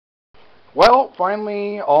Well,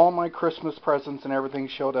 finally, all my Christmas presents and everything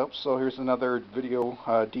showed up, so here's another video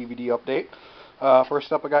DVD update.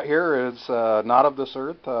 First up I got here is Not of This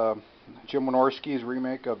Earth, Jim Wynorski's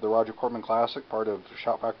remake of the Roger Corman classic, part of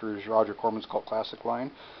Shout Factory's Roger Corman's Cult Classic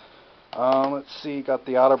line. Let's see, got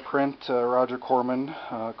the out-of-print Roger Corman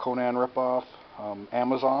Conan ripoff,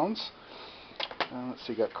 Amazons. Let's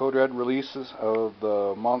see, got Code Red releases of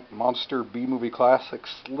the Monster B-movie classic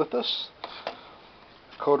Slithus.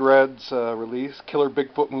 Code Red's release, Killer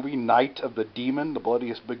Bigfoot movie, Night of the Demon, the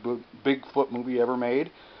bloodiest Bigfoot movie ever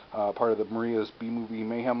made, part of the Maria's B-movie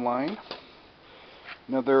Mayhem line.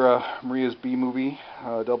 Another Maria's B-movie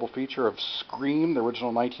double feature of Scream, the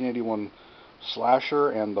original 1981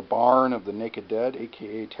 slasher, and The Barn of the Naked Dead,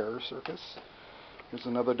 aka Terror Circus. Here's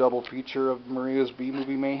another double feature of Maria's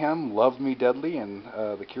B-movie Mayhem, Love Me Deadly, and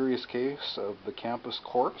The Curious Case of the Campus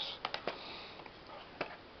Corpse.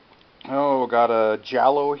 Oh, got a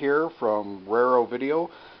Giallo here from Raro Video.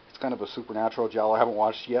 It's kind of a supernatural Giallo. I haven't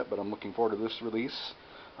watched yet, but I'm looking forward to this release.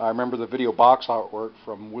 I remember the video box artwork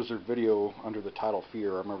from Wizard Video under the title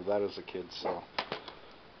Fear. I remember that as a kid. So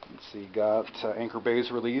let's see, got Anchor Bay's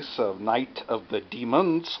release of Night of the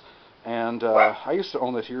Demons. And I used to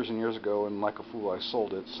own this years and years ago, and like a fool I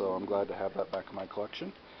sold it, so I'm glad to have that back in my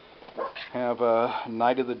collection. Have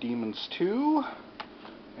Night of the Demons 2.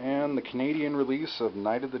 And the Canadian release of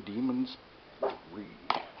Night of the Demons 3.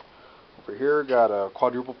 Over here, got a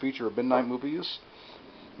quadruple feature of midnight movies.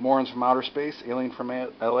 Morons from Outer Space, Alien from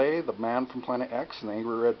LA, The Man from Planet X, and The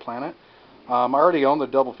Angry Red Planet. I already own the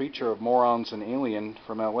double feature of Morons and Alien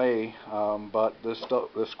from LA, but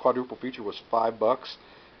this quadruple feature was $5,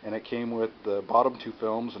 and it came with the bottom two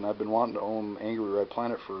films, and I've been wanting to own Angry Red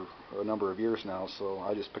Planet for a number of years now, so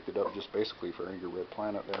I just picked it up just basically for Angry Red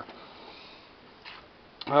Planet there.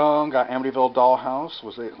 Got Amityville Dollhouse.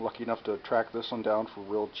 Was lucky enough to track this one down for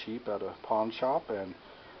real cheap at a pawn shop, and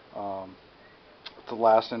it's the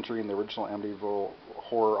last entry in the original Amityville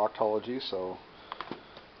horror octology, so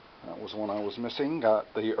that was one I was missing.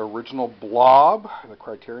 Got the original Blob, the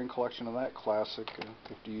Criterion collection of that classic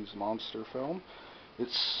 50s monster film.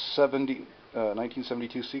 It's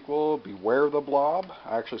 1972 sequel, Beware the Blob.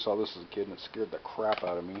 I actually saw this as a kid and it scared the crap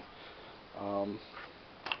out of me.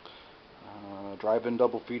 Drive-in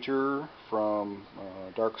double feature from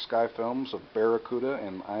Dark Sky Films of Barracuda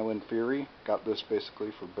and Island Fury. Got this basically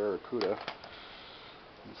for Barracuda.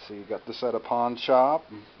 Let's see, got this at a pawn shop.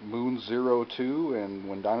 Moon 02 and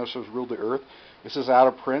When Dinosaurs Ruled the Earth. This is out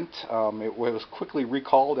of print. It was quickly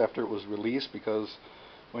recalled after it was released because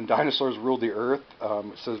When Dinosaurs Ruled the Earth,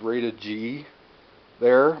 it says rated G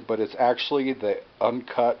there, but it's actually the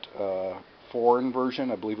uncut foreign version.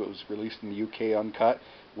 I believe it was released in the UK uncut,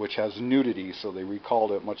 which has nudity, so they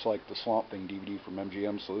recalled it, much like the Swamp Thing DVD from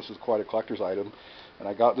MGM. So this is quite a collector's item, and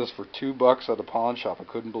I got this for $2 at a pawn shop. I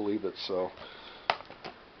couldn't believe it. So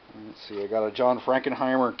let's see, I got a John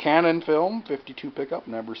Frankenheimer Cannon film, 52 pickup,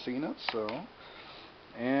 never seen it. So,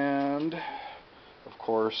 and of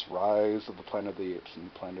course, Rise of the Planet of the Apes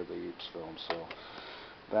and Planet of the Apes film. So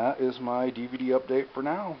that is my DVD update for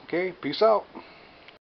now. Okay, peace out.